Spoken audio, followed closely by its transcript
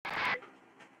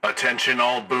Attention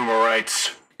all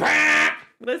boomerites.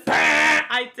 Listen,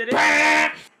 I did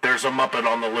it. There's a Muppet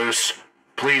on the loose.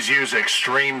 Please use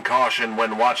extreme caution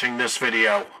when watching this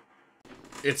video.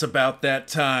 It's about that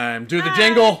time. Do the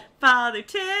jingle. Father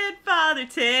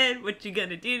Ted, what you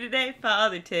gonna do today,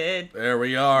 Father Ted? There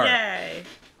we are. Yay.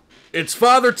 It's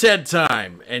Father Ted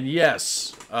time. And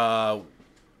yes,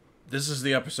 this is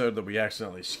the episode that we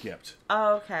accidentally skipped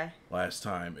Oh, okay. last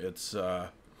time. It's The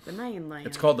Mainland.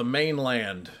 It's called the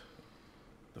Mainland.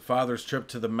 The father's trip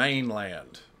to the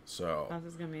mainland. So Oh,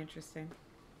 this is gonna be interesting.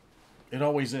 it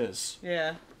always is.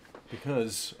 Yeah.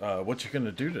 Because what you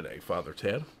gonna do today, Father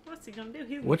Ted? What's he gonna do?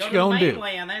 He's What gonna you go gonna to do? the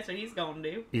mainland. That's what he's gonna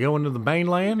do. You going to the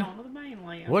mainland? Going to the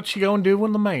mainland. What you gonna do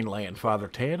in the mainland, Father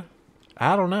Ted?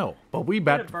 I don't know, but we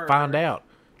about to find out.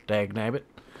 Dagnabbit.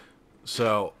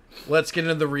 So let's get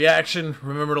into the reaction.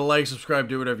 Remember to like, subscribe,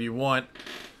 do whatever you want.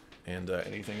 And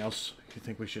anything else you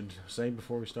think we should say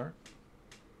before we start?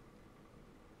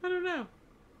 I don't know.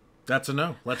 That's a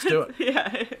no. Let's do it.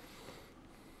 Yeah.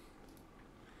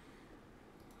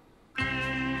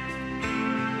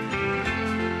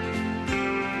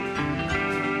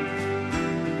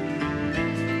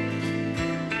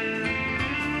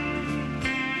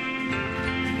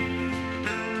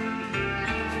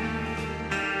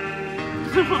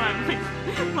 I'm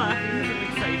like laughing because I'm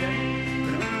excited.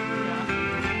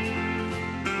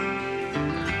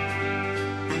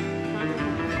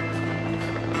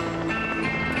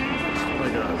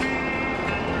 Like a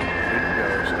week ago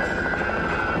or so.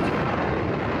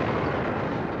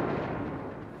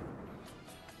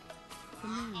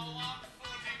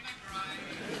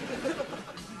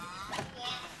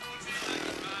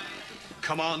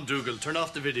 Come on, Dougal, turn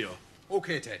off the video.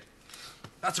 Okay, Ted.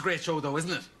 That's a great show, though,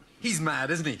 isn't it? He's mad,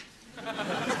 isn't he?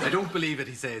 I don't believe it,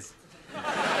 he says.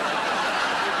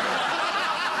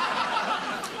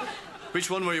 Which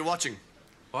one were you watching?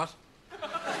 What?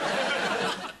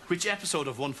 Which episode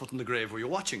of One Foot in the Grave were you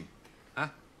watching? Huh?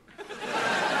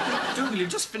 Dougal, you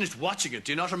just finished watching it.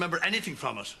 Do you not remember anything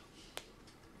from it?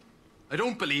 I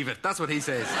don't believe it. That's what he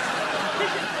says.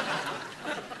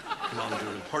 Come on,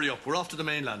 Dougal, hurry up. We're off to the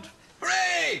mainland.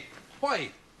 Hooray!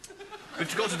 Why? We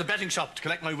have to go to the betting shop to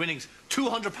collect my winnings.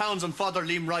 £200 on Father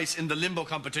Liam Rice in the limbo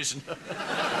competition.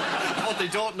 What they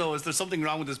don't know is there's something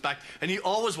wrong with his back, and he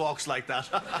always walks like that.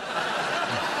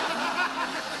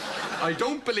 I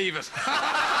don't believe it.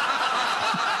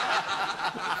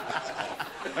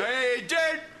 I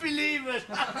don't believe it.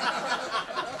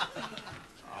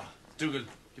 Dougal,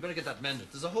 you better get that mended.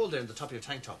 There's a hole there in the top of your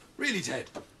tank top. Really, Ted?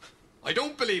 I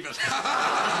don't believe it.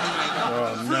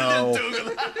 Oh, no.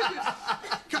 Dougal.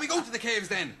 Can we go to the caves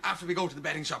then, after we go to the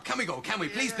betting shop? Can we go? Can we?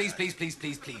 Please, please, please, please,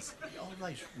 please, please. All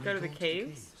right. Go to the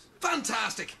caves?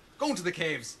 Fantastic. Going to the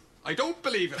caves. I don't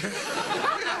believe it. Here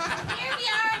we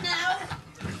are now.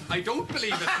 I don't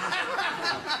believe it.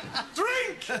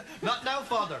 Drink! Not now,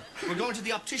 Father. We're going to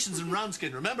the opticians in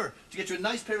Roundskin, remember? To get you a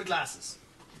nice pair of glasses.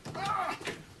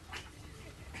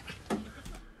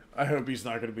 I hope he's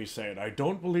not going to be saying, I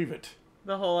don't believe it.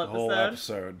 The whole The episode? whole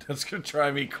episode. That's going to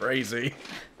drive me crazy.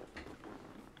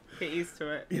 Get used to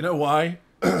it. You know why?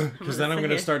 Because then I'm say going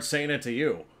to it. start saying it to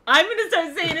you. I'm gonna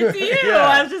start saying it to you. Yeah.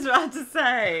 I was just about to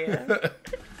say.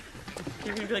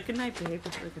 You're gonna be like, good night, babe.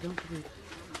 It's like, I don't believe it.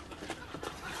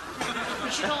 We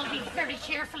should all be very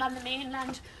careful on the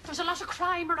mainland. There's a lot of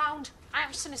crime around.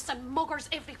 Arsonists and muggers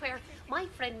everywhere. My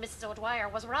friend Mrs. O'Dwyer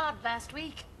was robbed last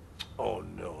week. Oh,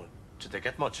 no. Did they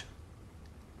get much?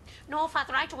 No,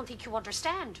 Father, I don't think you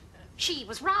understand. She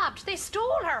was robbed. They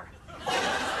stole her.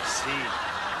 See.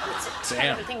 It's a Damn.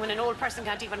 terrible thing when an old person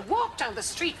can't even walk down the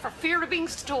street for fear of being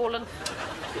stolen.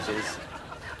 It is.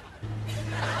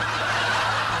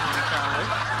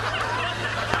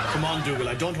 Come on, Dougal.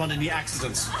 I don't want any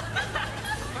accidents.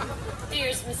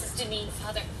 Here's Mrs. Deneen,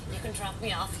 Father. You can drop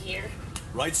me off here.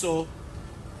 Right so.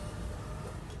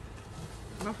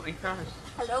 Oh my gosh.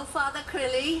 Hello, Father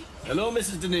Crilly. Hello,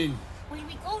 Mrs. Deneen. When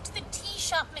we go to the tea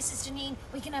shop, Mrs. Deneen,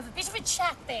 we can have a bit of a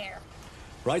chat there.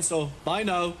 Right so. Bye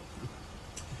now.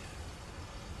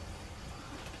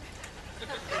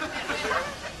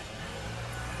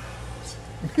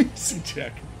 See,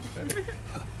 Jack.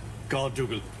 God,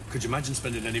 Dougal, could you imagine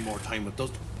spending any more time with those?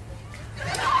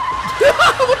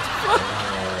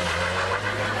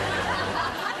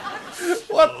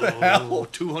 What the hell?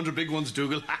 200 big ones,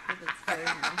 Dougal.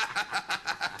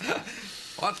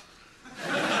 What?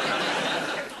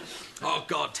 Oh,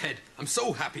 God, Ted, I'm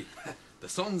so happy. The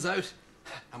sun's out,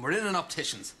 and we're in an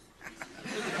optician's.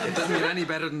 It doesn't get any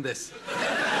better than this.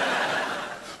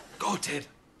 God, Ted,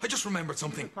 I just remembered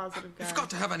something. Positive guy. I forgot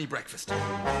to have any breakfast.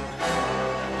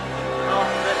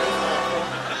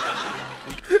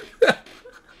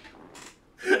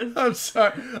 I'm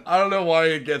sorry. I don't know why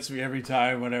it gets me every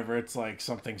time whenever it's like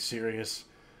something serious.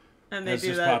 And they It's do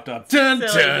just that popped up. Dun,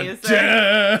 silly dun, music.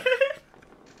 dun.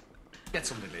 Get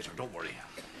something later, don't worry.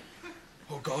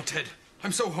 Oh, God, Ted.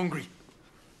 I'm so hungry.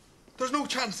 There's no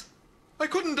chance. I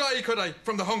couldn't die, could I,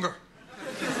 from the hunger?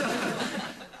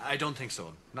 I don't think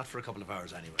so. Not for a couple of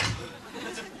hours, anyway.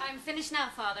 I'm finished now,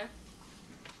 Father.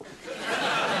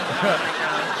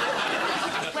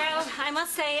 Well, I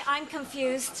must say, I'm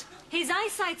confused. His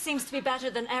eyesight seems to be better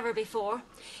than ever before.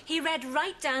 He read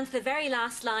right down to the very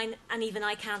last line, and even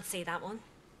I can't see that one.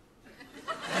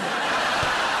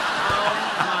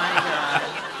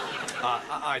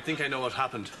 I think I know what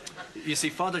happened. You see,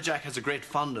 Father Jack has a great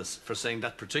fondness for saying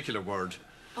that particular word.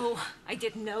 Oh, I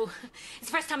didn't know. It's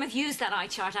the first time I've used that eye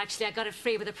chart, actually. I got it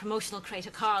free with a promotional crate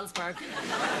at Carlsberg.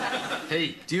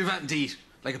 Hey, do you have anything to eat?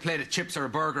 Like a plate of chips or a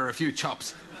burger or a few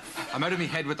chops? I'm out of my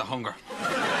head with the hunger.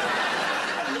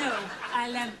 No,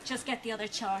 I'll just get the other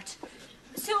chart.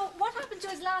 So, what happened to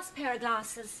his last pair of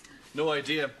glasses? No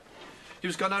idea. He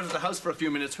was gone out of the house for a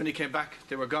few minutes. When he came back,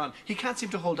 they were gone. He can't seem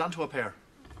to hold on to a pair.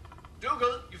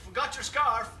 Dougal, you forgot your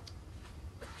scarf.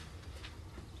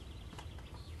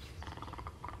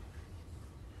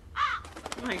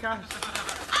 Oh my gosh.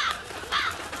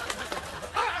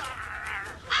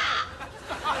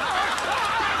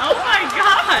 Oh my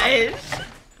gosh!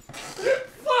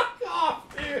 Fuck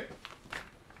off, dude.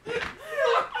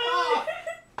 Fuck off.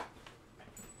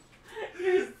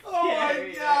 Oh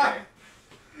my god.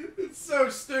 It's so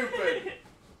stupid.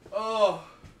 Oh.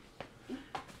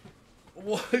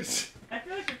 What? I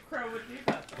feel like a crow would do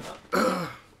that though.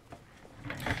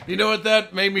 You know what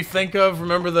that made me think of?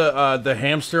 Remember the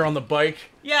hamster on the bike?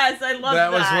 Yes, I love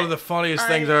that. That was one of the funniest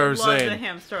things I ever I love seen. the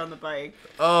hamster on the bike.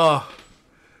 Oh,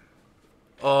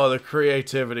 the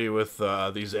creativity with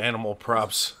these animal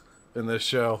props in this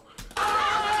show.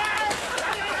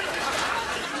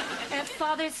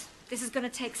 Fathers, this is going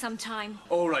to take some time.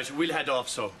 All right, we'll head off,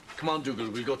 so. Come on, Dougal,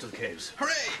 we'll go to the caves.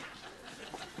 Hooray!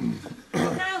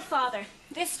 Now, Father,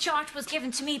 this chart was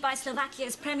given to me by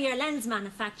Slovakia's premier lens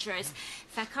manufacturers,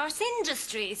 Fakars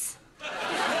Industries.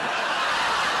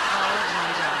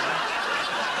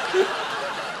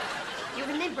 You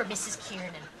remember Mrs.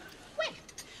 Kiernan? Well,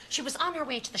 she was on her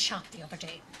way to the shop the other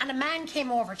day, and a man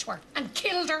came over to her and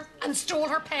killed her and stole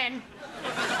her pen.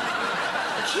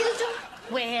 Killed her?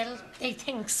 Well, they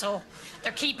think so.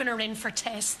 They're keeping her in for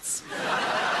tests.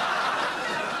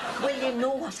 Well, you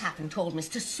know what happened, told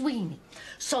Mr. Sweeney.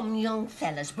 Some young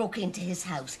fellas broke into his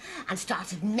house and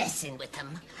started messing with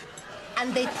him.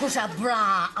 And they put a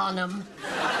bra on him.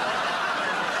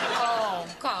 Oh,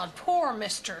 God, poor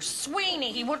Mr.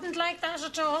 Sweeney. He wouldn't like that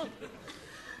at all.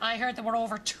 I heard there were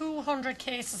over 200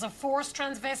 cases of forced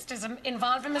transvestism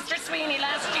involving Mr. Sweeney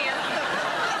last year.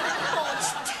 Oh,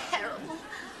 it's terrible.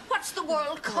 What's the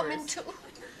world coming to?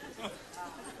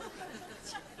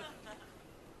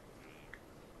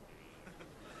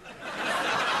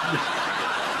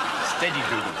 Steady,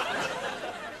 Dougal.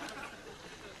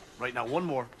 Right, now, one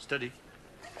more. Steady.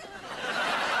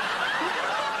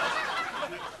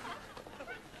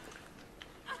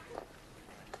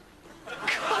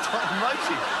 God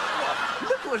almighty.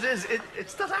 Look what it is.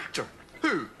 It's that actor.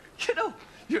 Who? You know,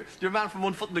 your man from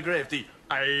One Foot in the Grave. The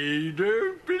I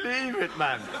don't believe it,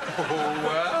 man. Oh,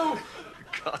 wow.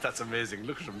 God, that's amazing.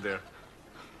 Look at him there.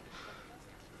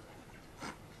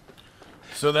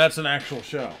 So that's an actual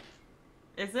show.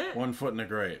 Is it? One Foot in the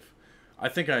Grave. I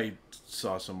think I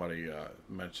saw somebody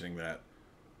mentioning that,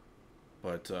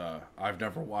 but I've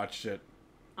never watched it.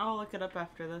 I'll look it up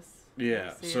after this.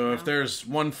 Yeah, See so it if now. there's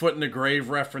One Foot in the Grave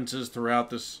references throughout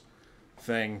this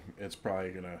thing, it's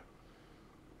probably gonna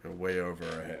go way over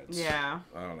our heads. Yeah.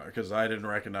 I don't know, because I didn't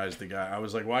recognize the guy. I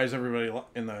was like, why is everybody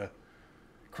in the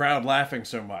crowd laughing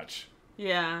so much?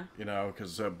 Yeah. You know,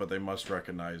 because but they must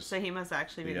recognize So he must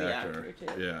actually be the actor too.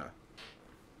 Yeah.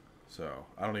 So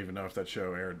I don't even know if that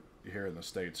show aired here in the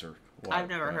States or what. I've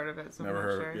never heard of it, so I'm never not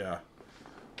heard sure. of it. Yeah.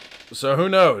 So who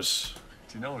knows?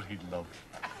 Do you know what he'd love?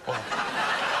 Oh,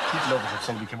 he'd love it if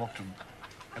somebody came up to him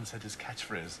and said his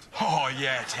catchphrase. Oh,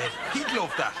 yeah, Ted. He'd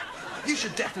love that. You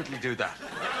should definitely do that.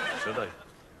 Should I?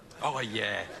 Oh,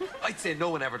 yeah. I'd say no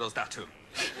one ever does that to him.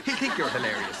 He'll think you're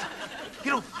hilarious.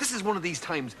 You know, this is one of these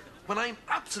times when I'm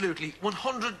absolutely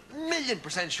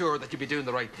 100,000,000% sure that you'll be doing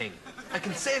the right thing. I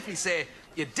can safely say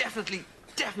you definitely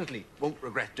won't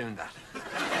regret doing that.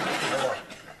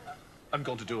 I'm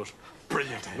going to do it.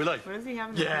 Brilliant. Will I? What does he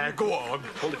have? Yeah, go on.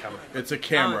 Hold the camera. It's a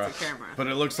camera. Oh, it's a camera. But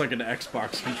it looks like an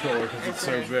Xbox controller because it's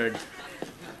so big.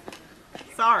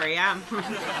 Sorry, I'm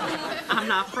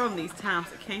not from these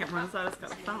towns of cameras. I just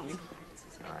got a phone.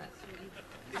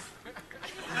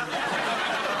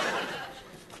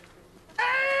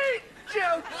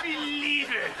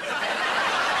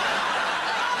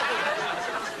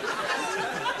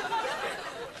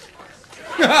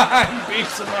 He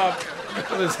beats him up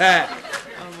with his hat.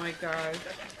 Oh my god.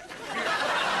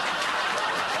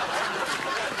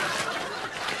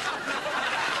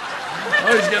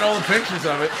 Oh, he's getting all the pictures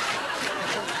of it.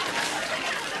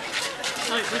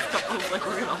 Like this couple's like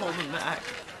we're gonna hold him back.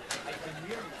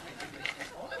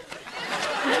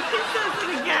 He says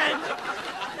it again.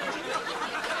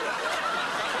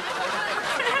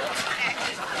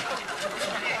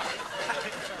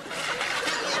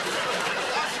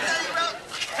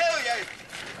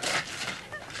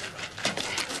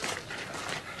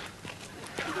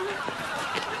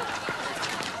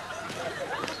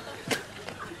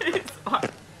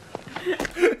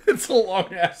 It's a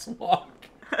long ass walk.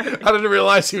 I didn't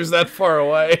realize he was that far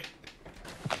away.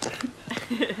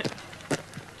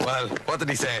 Well, what did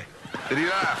he say? Did he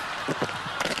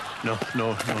laugh? No,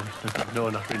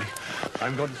 not really.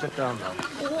 I'm going to sit down now.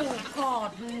 Oh,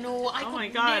 God, no. I Oh my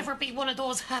could God. never be one of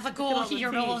those have-a-go all the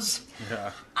heroes.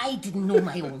 Yeah. I didn't know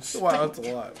my own strength. Wow, that's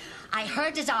a lot. I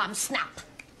heard his arm snap.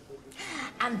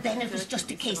 And then it was just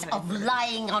a case of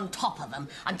lying on top of him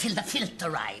until the filth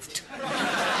arrived.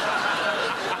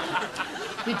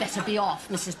 We better be off,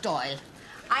 Mrs. Doyle.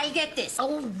 I get this.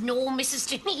 Oh, no, Mrs.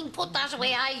 Janine, put that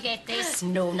away. I get this.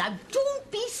 No, now,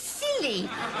 don't be silly.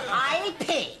 I'll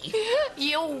pay.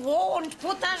 You won't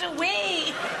put that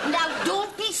away. Now,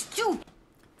 don't be stupid.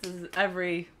 This is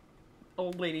every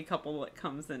old lady couple that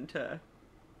comes into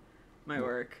my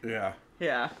work. Yeah.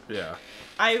 Yeah. Yeah.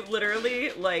 I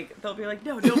literally, like, they'll be like,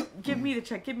 no, don't give me the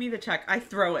check, give me the check. I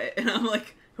throw it. And I'm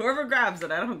like, whoever grabs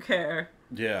it, I don't care.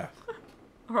 Yeah.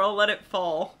 Or I'll let it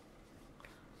fall.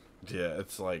 Yeah,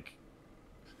 it's like,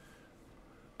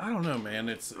 I don't know,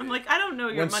 man. I'm like, I don't know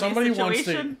your when money somebody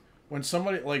situation. wants to, when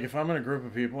somebody, like, if I'm in a group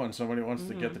of people and somebody wants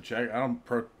to get the check, I don't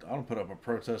put up a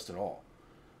protest at all,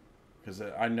 because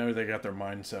I know they got their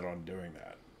mindset on doing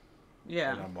that.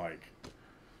 Yeah. And I'm like,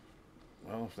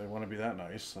 well, if they want to be that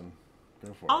nice, then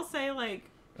go for I'll it. say, like,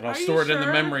 And I'll are you store it in the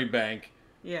sure? memory bank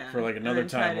Yeah. for, like, and another then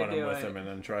try time to when I'm do with it. them, and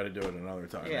then try to do it another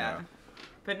time. Yeah.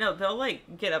 But no, they'll,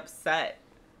 like, get upset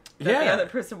that Yeah. the other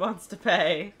person wants to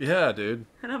pay. Yeah, dude.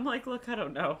 And I'm like, look, I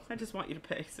don't know. I just want you to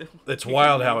pay. So It's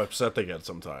wild how upset they get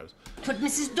sometimes. But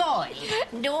Mrs. Doyle,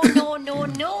 No.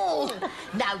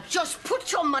 now just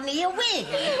put your money away.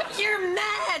 You're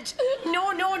mad.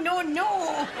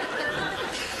 No.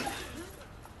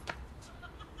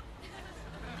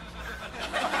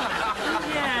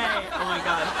 Yay. Oh my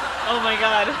god. Oh my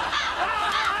god.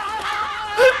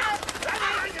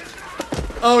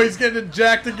 Oh, he's getting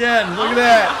jacked again. Look at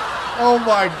that. Oh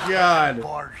my god.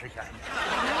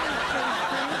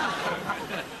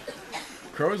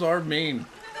 Crows are mean.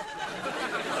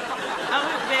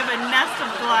 Oh, they have a nest of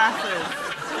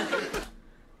glasses.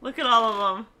 Look at all of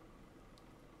them.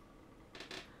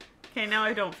 Okay, now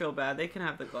I don't feel bad. They can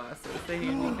have the glasses. They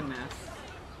need to make a nest.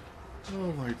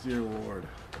 Oh my dear lord.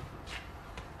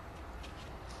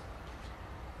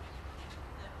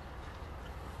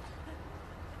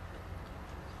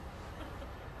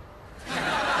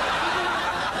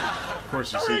 Of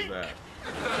course he sees that.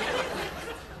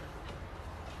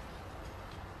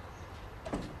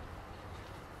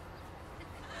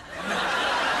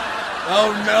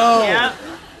 Oh no! Yep.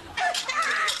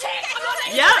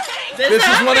 Yep. This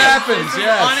is what happens, This is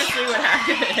yes. honestly what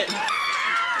happened.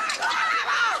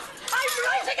 I'm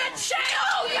writing a check. No,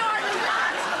 you're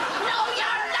not. No,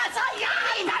 you're not.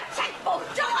 I that checkbook.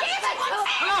 Don't give it to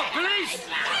me. Hello, police!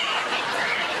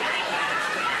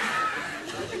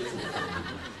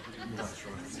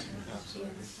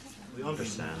 We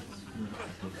understand.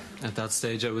 At that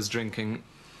stage, I was drinking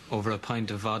over a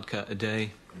pint of vodka a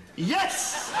day.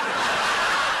 Yes!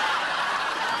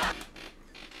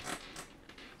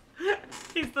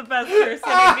 He's the best person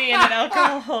to be in an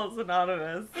Alcoholics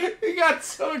Anonymous. He got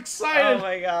so excited. Oh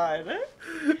my god.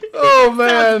 Oh man.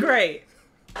 Sounds great.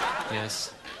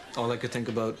 Yes. All I could think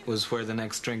about was where the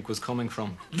next drink was coming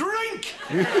from. Drink!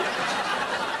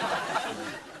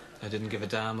 I didn't give a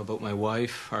damn about my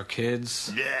wife, our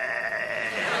kids.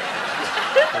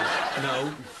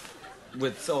 No.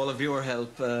 With all of your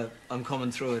help, I'm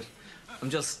coming through it. I'm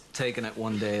just taking it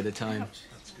one day at a time.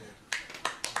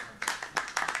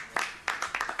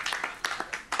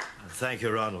 Thank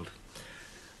you, Ronald.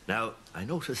 Now, I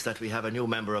notice that we have a new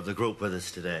member of the group with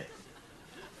us today.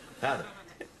 Father,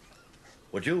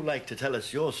 would you like to tell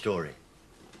us your story?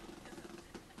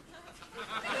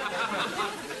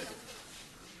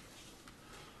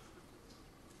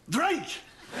 Drink!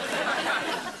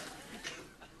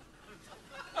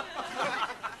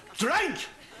 Drink!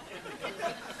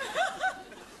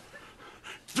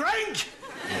 Drink!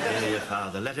 I hear you,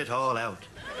 Father. Let it all out.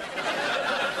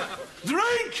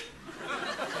 Drink!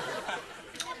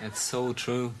 It's so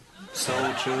true. So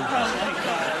true. Oh my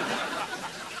god.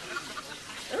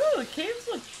 Ooh, the caves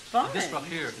look fun. This rock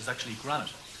here is actually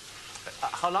granite.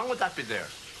 How long would that be there?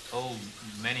 Oh,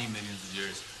 many millions of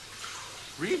years.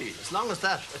 Really? As long as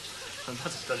that?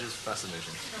 That is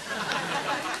fascinating.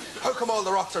 How come all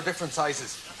the rocks are different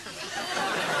sizes?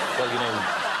 Well, you know,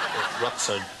 rocks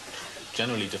are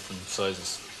generally different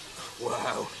sizes.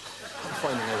 Wow. I'm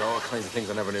finding out all kinds of things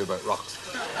I never knew about rocks.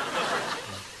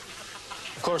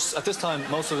 Of course, at this time,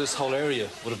 most of this whole area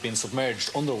would have been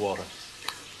submerged underwater.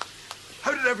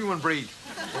 How did everyone breathe?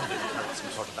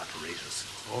 Some sort of apparatus.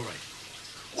 All right.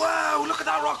 Wow, look at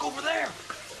that rock over there.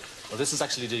 Well, this is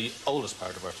actually the oldest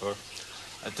part of our tour.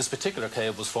 This particular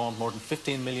cave was formed more than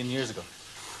 15 million years ago.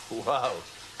 Wow.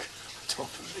 I don't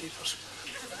believe it.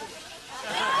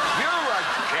 You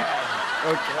again.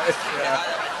 Okay. Yeah.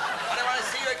 I don't want to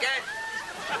see you again.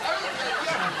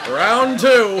 Round 2.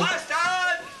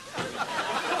 Bastard!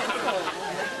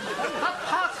 That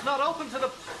path's not open to the...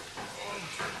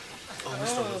 Oh,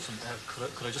 Mr. Wilson,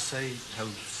 could I just say how...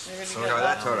 No,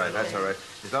 that's all right, that's all right.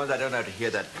 As long as I don't have to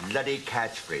hear that bloody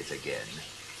catchphrase again.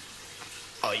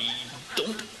 I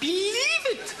don't believe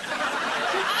it!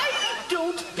 I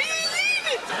don't believe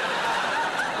it!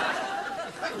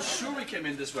 I'm sure we came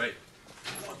in this way.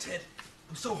 Oh, Ted,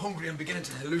 I'm so hungry I'm beginning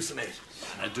to hallucinate.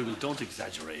 Now, Dougal, don't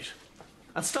exaggerate.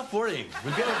 And stop worrying.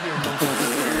 We'll get out here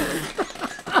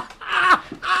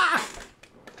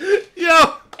in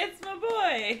Yo! It's my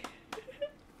boy.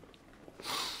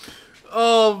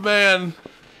 Oh, man.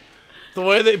 The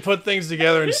way they put things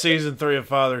together in season 3 of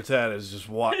Father Ted is just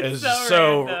It's so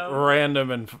so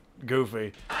random and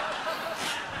goofy.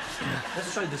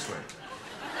 Let's try this way.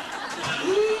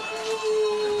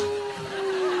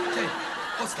 Ted,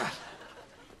 what's that?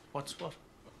 What's what?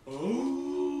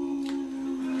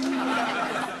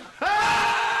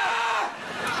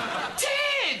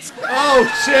 Ted! Oh,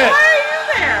 shit! Why are you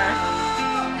there?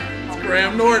 It's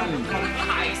Graham Norton.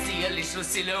 I see a little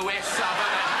silhouette of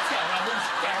a terrible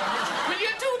experiment. Will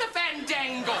you do the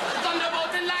fandango?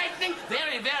 Thunderbolt and lightning,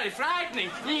 very, very frightening.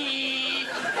 Me,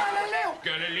 Galileo,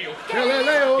 Galileo,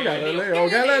 Galileo, Galileo,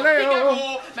 Galileo.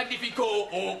 Figaro, Magnifico,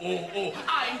 oh.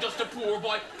 I'm just a poor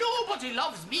boy. Nobody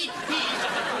loves me. He's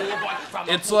just a poor boy from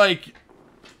a It's poor... like,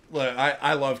 look,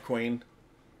 I love Queen,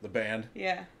 the band.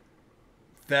 Yeah.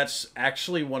 That's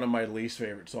actually one of my least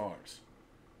favorite songs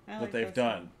I that like they've that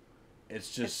done. song. It's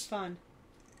It's just, fun.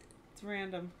 It's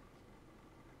random.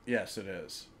 yes, it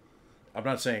is. I'm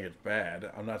not saying it's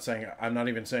bad. I'm not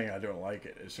even saying I don't like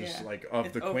it. It's just Yeah. like of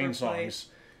It's the Queen overplayed. songs,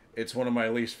 it's one of my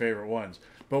least favorite ones.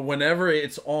 But whenever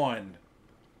it's on,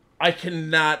 I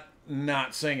cannot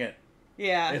not sing it.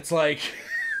 Yeah. It's like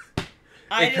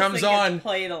I it just comes think on. It's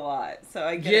played a lot, so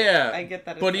I get Yeah, it. I get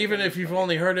that. It's but like even a if you've play.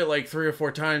 only heard it like 3 or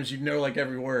 4 times, you know like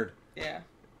every word. Yeah.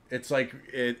 It's like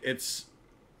it's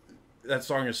that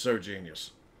song is so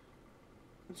genius.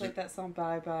 It's like that song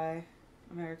 "Bye Bye,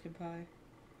 American Pie."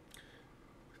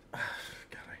 God,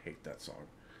 I hate that song.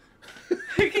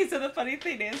 Okay, so the funny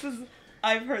thing is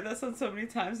I've heard this one so many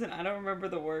times and I don't remember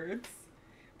the words,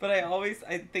 but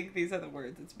I think these are the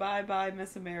words. It's "Bye Bye,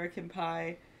 Miss American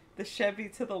Pie, the Chevy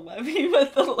to the levee,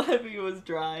 but the levee was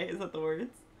dry." Is that the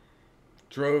words?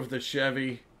 Drove the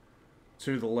Chevy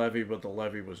to the levee, but the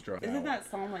levee was dry. Isn't that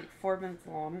song like 4 minutes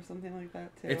long or something like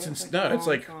that too? It's like no, a it's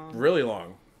long like song. really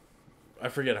long. I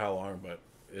forget how long, but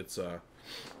it's I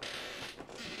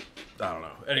don't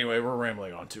know. Anyway, we're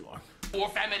rambling on too long. Poor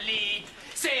family,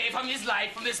 save from his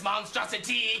life from this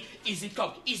monstrosity. Easy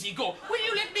come, easy go. Will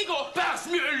you let me go? Pass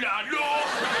me la lo.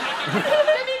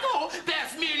 Let me go.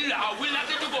 Pass me la. Will not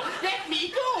let you go. Let me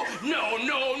go. No.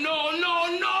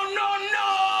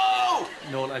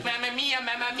 No, like... Mamma mia,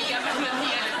 let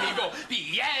me go.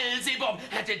 Beelzebub,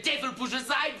 let the devil push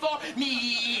aside for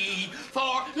me.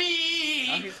 For me.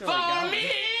 Oh, he's really For going.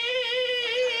 me.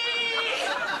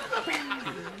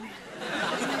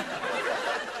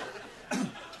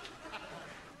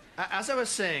 As I was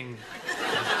saying,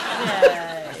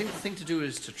 Yeah. I think the thing to do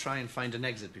is to try and find an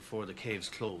exit before the caves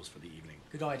close for the evening.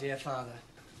 Good idea, Father.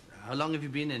 How long have you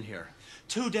been in here?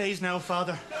 2 days now,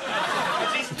 Father.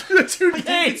 2 It's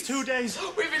days. 2 days.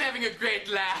 We've been having a great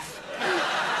laugh.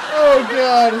 Oh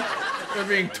God, they're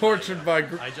being tortured by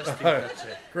I just think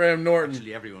that Graham Norton.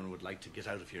 actually everyone would like to get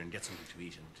out of here and get something to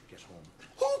eat and to get home.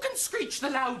 Who can screech the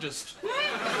loudest?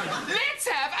 Let's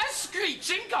have a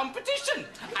screeching competition.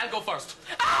 I'll go first.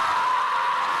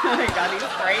 Oh my god, he's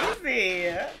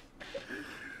crazy.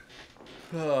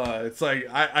 It's like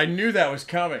I knew that was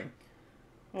coming.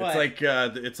 What?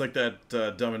 It's like that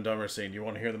Dumb and Dumber scene. You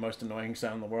want to hear the most annoying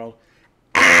sound in the world?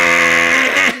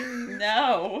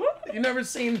 No.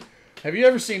 Have you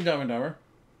ever seen Dumb and Dumber?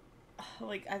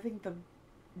 like, I think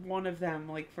one of them,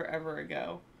 like, forever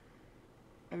ago.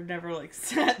 I've never, like,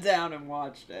 sat down and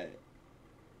watched it.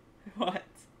 What?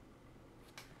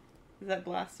 Is that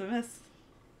blasphemous?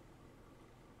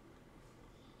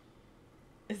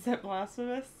 Is that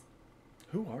blasphemous?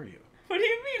 Who are you? What do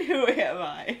you mean, who am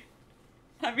I?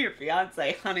 I'm your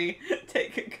fiance, honey.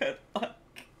 Take a good look.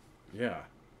 Yeah.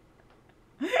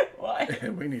 Why?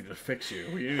 We need to fix you.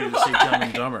 We need to see Dumb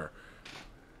and Dumber.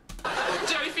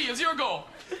 Jerry Fields, your go.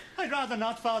 I'd rather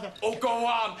not, Father. Oh, go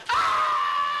on.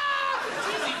 Ah!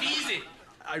 Easy peasy.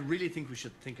 I really think we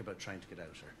should think about trying to get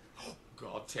out here. Oh,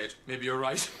 God, Ted, maybe you're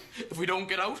right. If we don't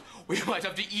get out, we might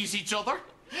have to eat each other.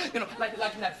 You know, like in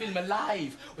that film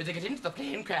Alive, where they get into the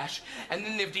plane crash, and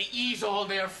then they have to eat all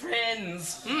their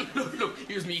friends. Look,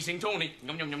 here's me eating Tony.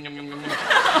 Yum, yum, yum, yum, yum, yum.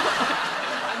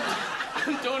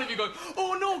 And Tony be going,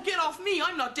 oh no, get off me,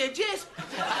 I'm not dead yet.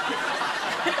 And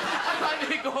I'd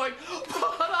be going,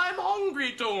 but I'm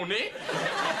hungry, Tony.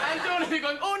 And Tony be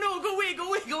going, oh no, go away,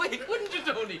 wouldn't you,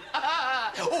 Tony?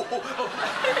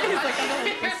 He's like,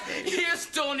 Here's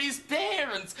Tony's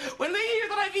parents. When they hear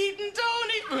that I've eaten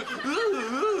Tony.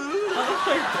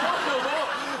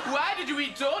 Why did you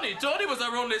eat Tony? Tony was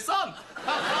our only son.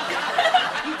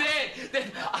 And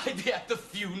then I'd be at the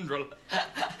funeral.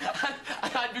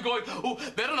 And I'd be going, oh,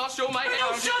 better not show my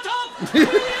hair. Shut up!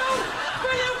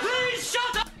 Will you please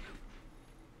shut up?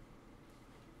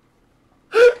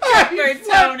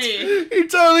 Tony. He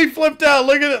totally flipped out.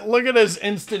 Look at it. Look at his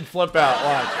instant flip out.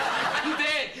 Watch. And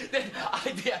then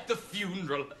I'd be at the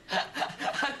funeral. And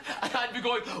I'd be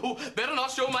going, oh, better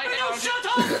not show my hair. Shut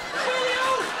up!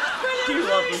 Will you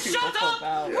please shut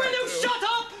up? Will you shut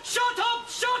up? Shut up!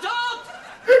 Shut up!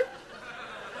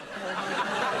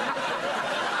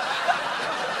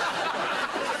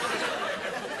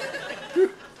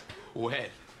 When?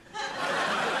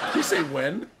 Did you say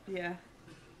when? Yeah.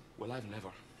 Well, I've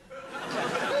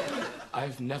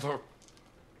never...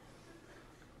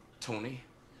 Tony,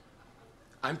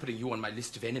 I'm putting you on my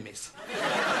list of enemies.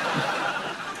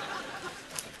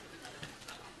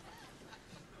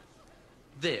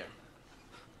 There.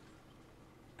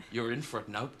 You're in for it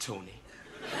now, Tony.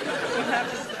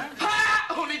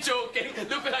 Ha! Only joking.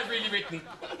 Look what I've really written.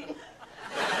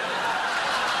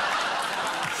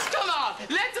 Come on,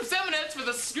 let's have someone else for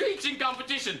the screeching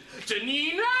competition.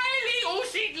 Janine Riley, oh,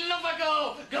 she'd love a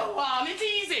go. Go on, it's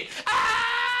easy. Ah!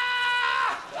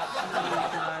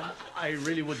 I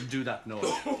really wouldn't do that, Noel.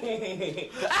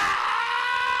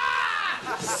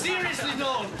 Ah! Seriously,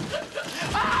 Noel.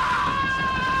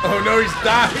 Oh no, he's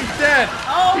died. He's dead.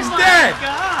 Oh he's my dead.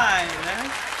 God.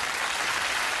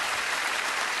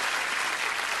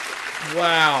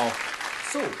 Wow.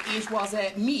 So, it was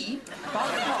me,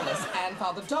 Father Hollis, and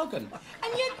Father Duggan.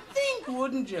 And you'd think,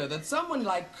 wouldn't you, that someone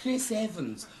like Chris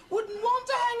Evans wouldn't want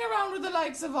to hang around with the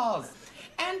likes of us?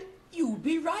 And you'd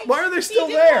be right. Why are they still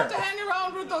he there? didn't want to hang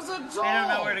around with us at all. They don't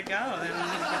know where to go. They don't know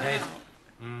where to Ted, go.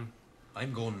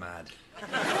 I'm going mad.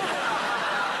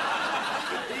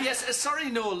 Yes, sorry,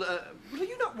 Noel. Are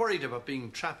you not worried about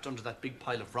being trapped under that big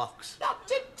pile of rocks? Not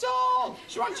at all.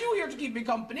 She wants you here to keep me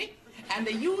company. And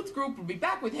the youth group will be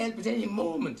back with help at any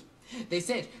moment. They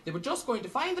said they were just going to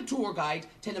find the tour guide,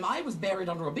 tell him I was buried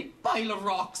under a big pile of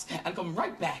rocks, and come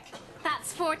right back.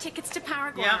 That's 4 tickets to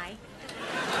Paraguay. Yep.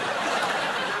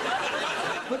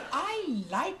 But I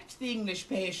liked The English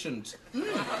Patient.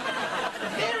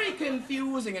 Very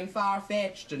confusing and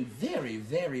far-fetched and very,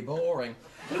 very boring.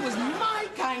 It was my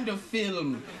kind of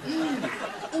film.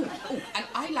 Oh, and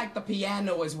I liked the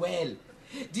piano as well.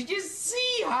 Did you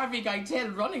see Harvey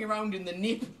Keitel running around in the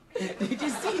nip? Did you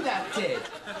see that, Ted?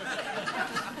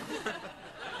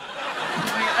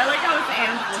 I like how his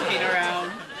hands looking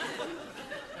around.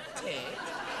 Ted?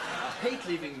 I hate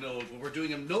leaving Noel, but we're doing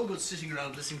him no good sitting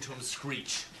around listening to him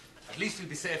screech. At least we'll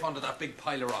be safe under that big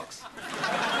pile of rocks.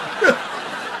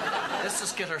 Let's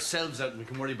just get ourselves out and we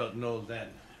can worry about Noel then.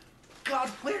 God,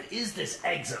 where is this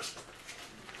exit?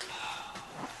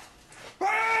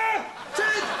 Ah!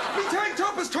 Ted! Me tank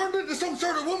top has turned into some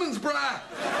sort of woman's bra!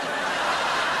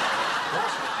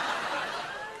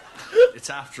 It's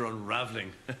after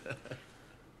unraveling.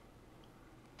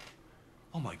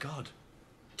 Oh my God.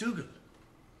 Dougal.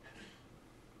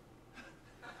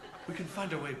 We can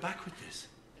find our way back with this.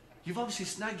 You've obviously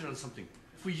snagged her on something.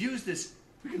 If we use this,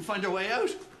 we can find our way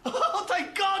out. Oh,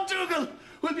 thank God, Dougal!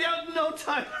 We'll be out in no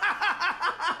time.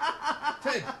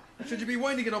 Ted, should you be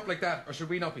winding it up like that, or should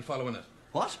we not be following it?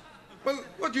 What? Well,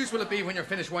 what use will it be when you're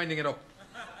finished winding it up?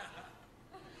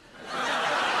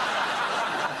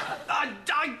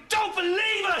 I don't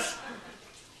believe it!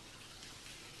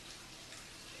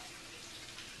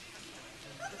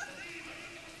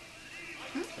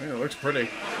 Yeah, it looks pretty.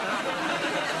 I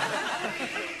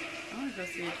want to go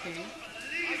see a king.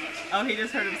 Oh, he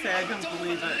just heard him say, I don't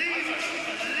believe it.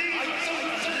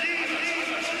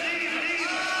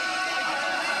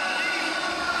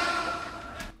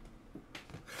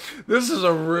 This is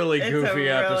a really goofy really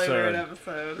episode. weird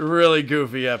episode. Really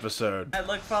goofy episode. I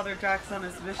look, Father Jack's on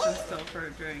his mission still for a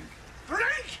drink.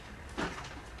 Drink!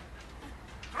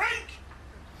 Drink!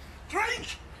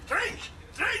 Drink! Drink!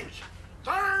 Drink!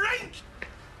 Drink!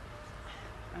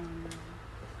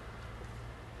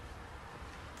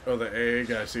 Oh, the AA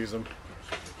guy sees him.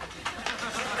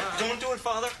 Don't do it,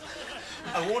 Father.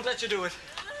 I won't let you do it.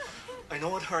 I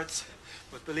know it hurts,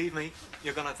 but believe me,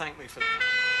 you're gonna thank me for it.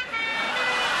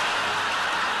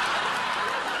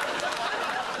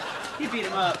 He beat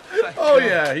him up. Oh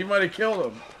yeah, he might have killed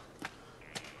him.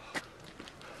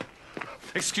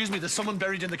 Excuse me, there's someone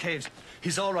buried in the caves.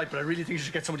 He's all right, but I really think you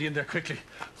should get somebody in there quickly.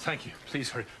 Thank you.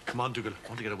 Please hurry. Come on, Dougal. I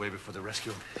want to get away before they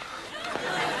rescue him.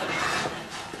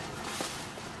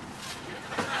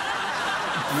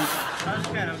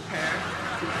 I don't care.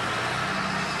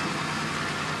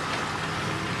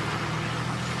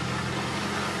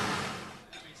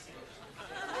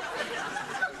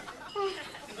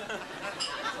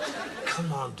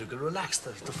 Come on, Dougal. Relax.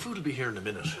 The food will be here in a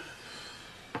minute.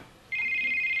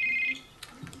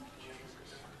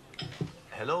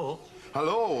 Hello?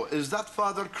 Hello, is that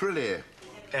Father Crilly?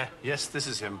 Yes, this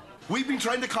is him. We've been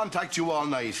trying to contact you all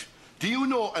night. Do you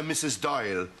know a Mrs.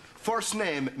 Doyle? First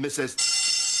name, Mrs.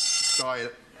 Doyle.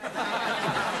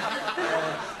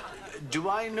 Do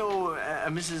I know a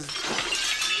Mrs.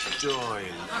 Doyle?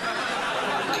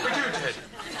 We're here, Ted.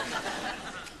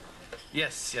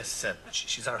 Yes,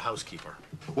 she's our housekeeper.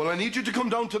 Well, I need you to come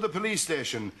down to the police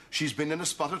station. She's been in a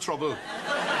spot of trouble.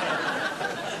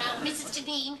 Now, Mrs.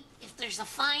 Janine, if there's a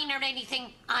fine or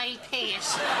anything, I'll pay it.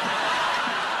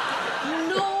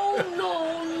 No.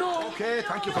 Okay,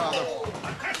 thank you, Father.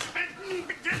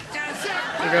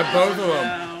 They got both of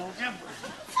them.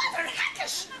 Father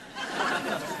Hackett!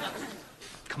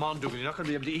 Come on, Dougal, you're not going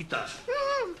to be able to eat that.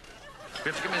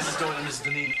 We have to get Mrs. Doyle and Mrs.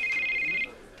 Deneen.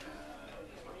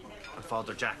 And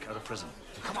Father Jack out of prison.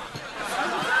 Come on.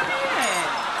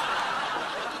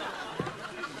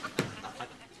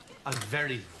 I'm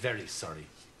very, very sorry.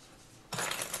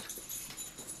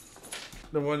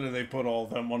 No wonder they put all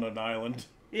of them on an island.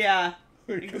 Yeah,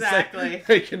 exactly.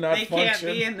 They cannot They function. can't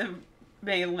be in the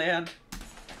mainland.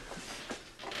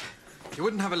 You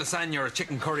wouldn't have a lasagna or a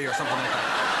chicken curry or something like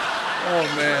that. Oh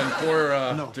man, poor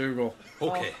Dougal.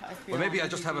 Okay. Well, maybe I'll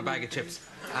just have a bag of chips.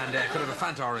 And could have a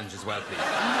Fanta orange as well, please.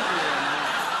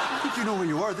 I think you know where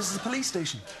you are. This is a police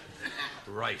station.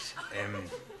 Right.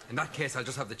 In that case, I'll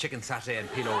just have the chicken satay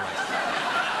and pillow rice.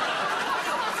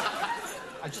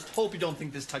 I just hope you don't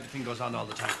think this type of thing goes on all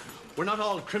the time. We're not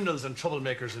all criminals and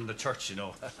troublemakers in the church, you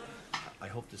know. I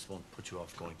hope this won't put you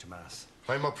off going to Mass.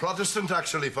 I'm a Protestant,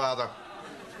 actually, Father.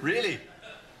 Really?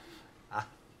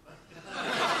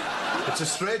 It's a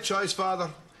straight choice, Father.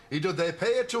 Either they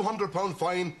pay a £200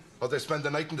 fine or they spend the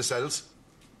night in the cells.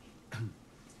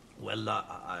 Well,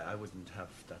 I wouldn't have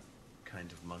that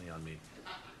kind of money on me.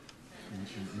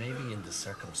 Maybe in the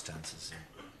circumstances,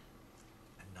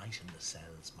 a night in the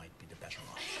cells might be the better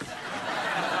option.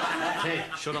 Hey,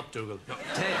 shut up, Dougal. No,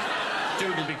 Ted.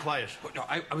 Dougal, be quiet. No,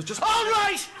 I was just... All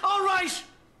right!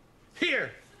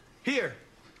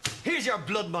 Here's your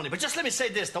blood money. But just let me say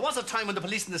this. There was a time when the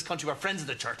police in this country were friends of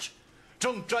the church.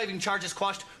 Drunk driving charges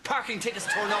quashed, parking tickets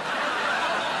torn up.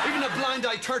 Even a blind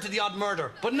eye turned to the odd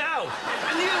murder. But now,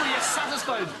 and you're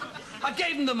satisfied. I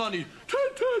gave him the money. Ted,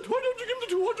 why don't you give him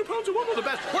the £200 and one of the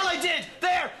best? Well, I did.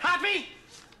 There, happy?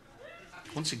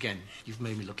 Once again, you've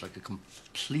made me look like a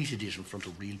complete idiot in front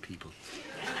of real people.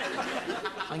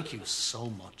 Thank you so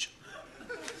much.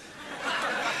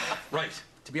 Right.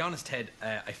 To be honest, Ted,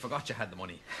 I forgot you had the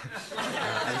money.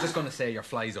 I was just going to say your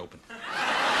fly's open.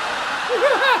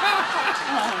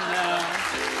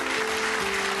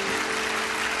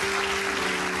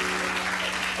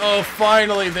 Oh,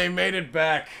 finally, they made it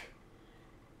back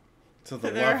to the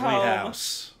their lovely home.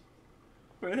 house.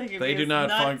 Where they can They be do as not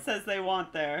nuts as they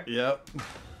want there. Yep.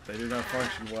 They do not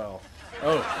function well.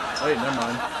 Oh, wait, never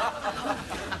mind.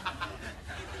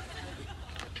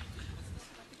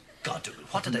 God, Dougal,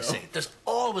 what did I say? There's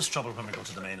always trouble when we go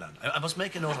to the mainland. I must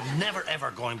make a note of never,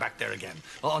 ever going back there again.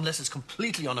 Unless it's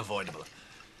completely unavoidable.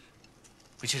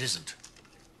 Which it isn't,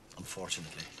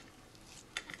 unfortunately.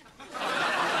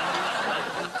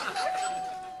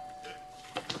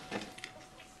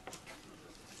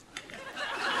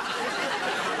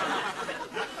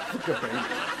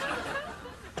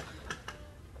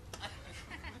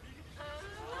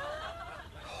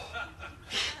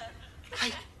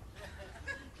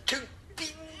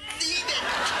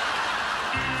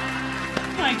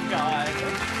 my god.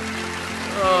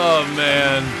 Oh,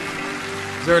 man.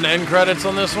 Is there an end credits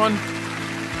on this one?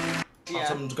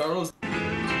 Bottomed girls.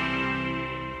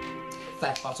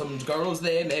 Flat-bottomed girls,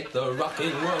 they make the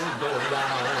rocking world go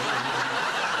round.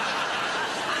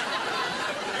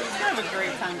 He's gonna have a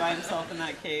great time by himself in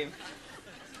that cave.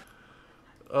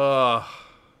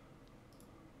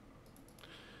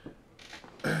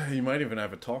 He might even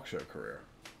have a talk show career.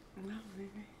 No, maybe.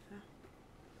 No.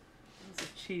 That was a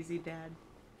cheesy dad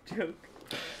joke.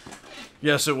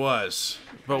 Yes, it was.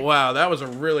 But wow, that was a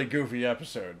really goofy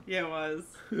episode. Yeah, it was.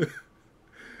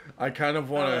 I kind of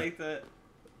want to... I liked it.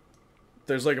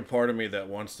 There's like a part of me that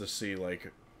wants to see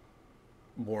like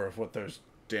more of what those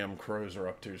damn crows are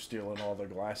up to, stealing all the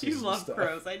glasses You and love stuff.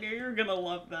 crows. I knew you were gonna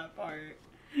love that part.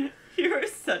 You are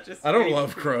such a... I don't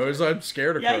love crows. I'm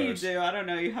scared of crows. Yeah, you do. I don't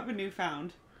know. You have a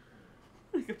newfound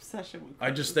like obsession with crows.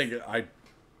 I just think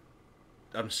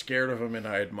I'm scared of them and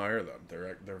I admire them.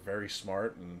 They're very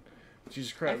smart and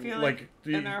Jesus Christ. I feel like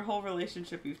in our whole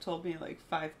relationship, you've told me like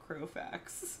 5 crow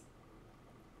facts.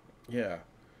 Yeah.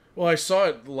 Well, I saw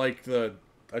it like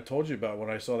I told you about when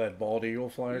I saw that bald eagle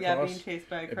flying across. Yeah, being chased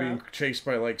by a crow. Being chased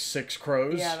by like 6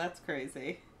 crows. Yeah, that's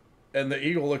crazy. And the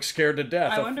eagle looked scared to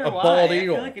death. I wonder a why. bald I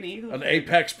eagle. feel like an eagle an should-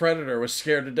 apex predator was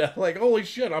scared to death. Like, holy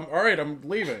shit, I'm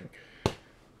leaving. I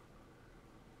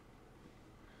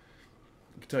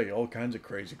can tell you all kinds of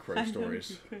crazy crow I know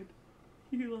stories. you could.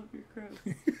 You love your crows.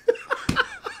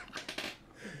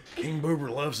 King Boober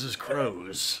loves his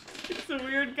crows. He's a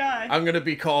weird guy. I'm going to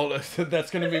be called... That's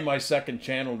going to be my second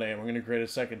channel name. I'm going to create a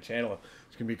second channel.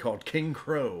 It's going to be called King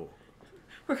Crow.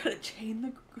 We're gonna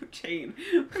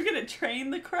We're gonna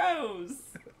train the crows.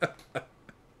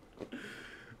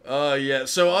 Yeah.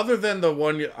 So other than the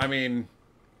one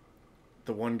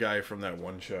guy from that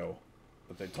one show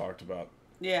that they talked about.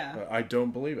 Yeah. I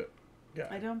don't believe it. Yeah.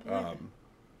 I don't believe it.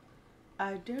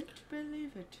 I don't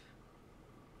believe it.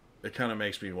 It kind of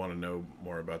makes me want to know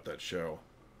more about that show.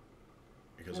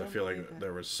 Because I feel like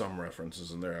there was some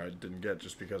references in there I didn't get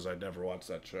just because I'd never watched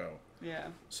that show. Yeah.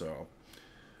 So.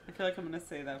 I feel like I'm gonna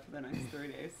say that for the next 3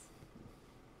 days.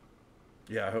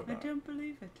 Yeah, I hope not. I don't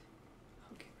believe it.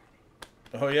 Okay,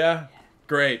 ready. Oh, yeah?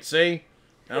 Great. See?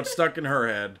 Now it's stuck in her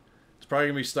head. It's probably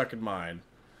going to be stuck in mine.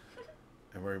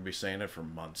 And we're going to be saying it for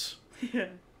months. Yeah.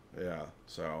 Yeah,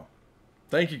 so.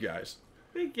 Thank you, guys.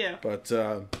 Thank you. But,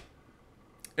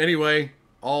 anyway,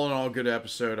 all in all, good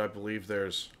episode. I believe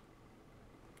there's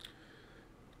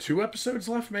 2 episodes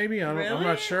left, maybe? I'm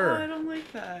not sure. Oh, I don't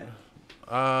like that.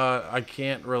 I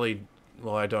can't really...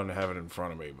 Well, I don't have it in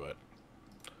front of me, but...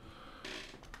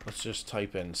 Let's just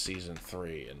type in Season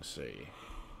 3 and see.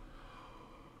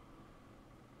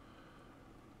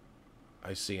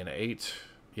 I see an 8.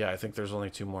 Yeah, I think there's only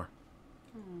 2 more.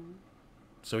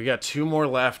 So we got 2 more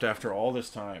left after all this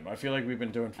time. I feel like we've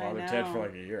been doing Father Ted for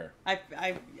like a year. I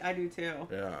do too.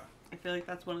 Yeah. I feel like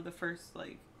that's one of the first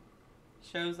like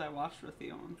shows I watched with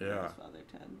you on. Yeah. Was Father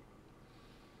Ted.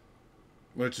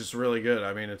 Which is really good.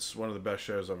 I mean, it's one of the best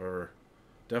shows I've ever...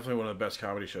 Definitely one of the best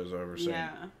comedy shows I've ever seen.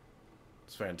 Yeah.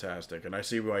 It's fantastic. And I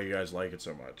see why you guys like it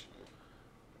so much.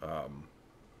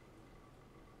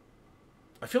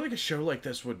 I feel like a show like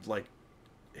this would, like,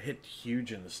 hit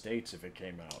huge in the States if it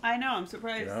came out. I know. I'm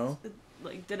surprised it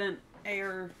like didn't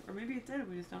air, or maybe it did.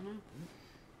 We just don't know.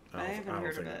 I haven't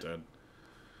heard of it. It did.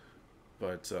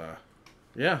 But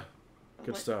yeah,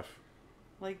 good stuff.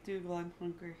 Like Dougal, I'm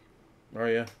hungry. Oh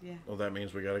yeah. Yeah. Well, that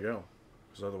means we gotta go,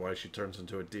 because otherwise she turns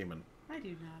into a demon. I do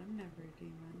not. I'm never a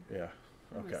demon. Yeah.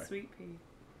 I'm a sweet pea.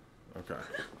 Okay.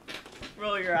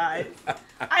 Roll your eyes.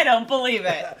 I don't believe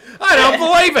it. I don't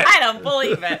believe it. I don't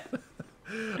believe it.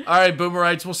 All right,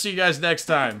 Boomerites. We'll see you guys next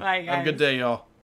time. Bye, guys. Have a good day, y'all.